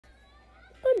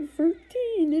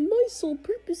13, and my sole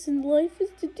purpose in life is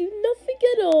to do nothing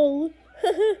at all.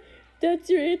 Haha, that's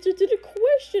your answer to the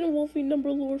question, Wolfie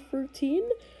number Lord 13.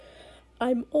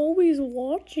 I'm always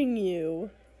watching you.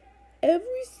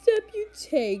 Every step you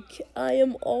take, I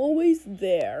am always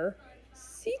there,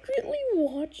 secretly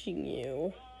watching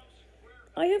you.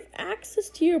 I have access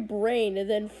to your brain and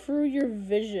then through your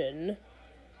vision.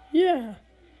 Yeah,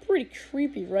 pretty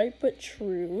creepy, right? But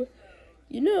true.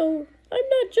 You know, I'm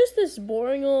not just this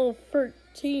boring old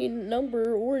 13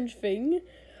 number orange thing.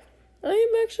 I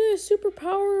am actually a super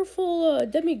powerful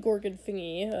demigorgon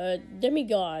thingy,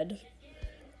 demigod.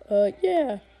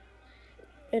 Yeah.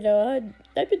 And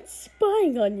I've been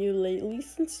spying on you lately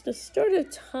since the start of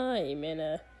time,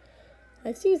 and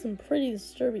I've seen some pretty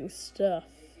disturbing stuff.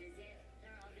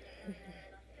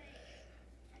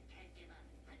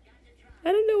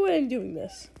 I don't know why I'm doing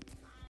this.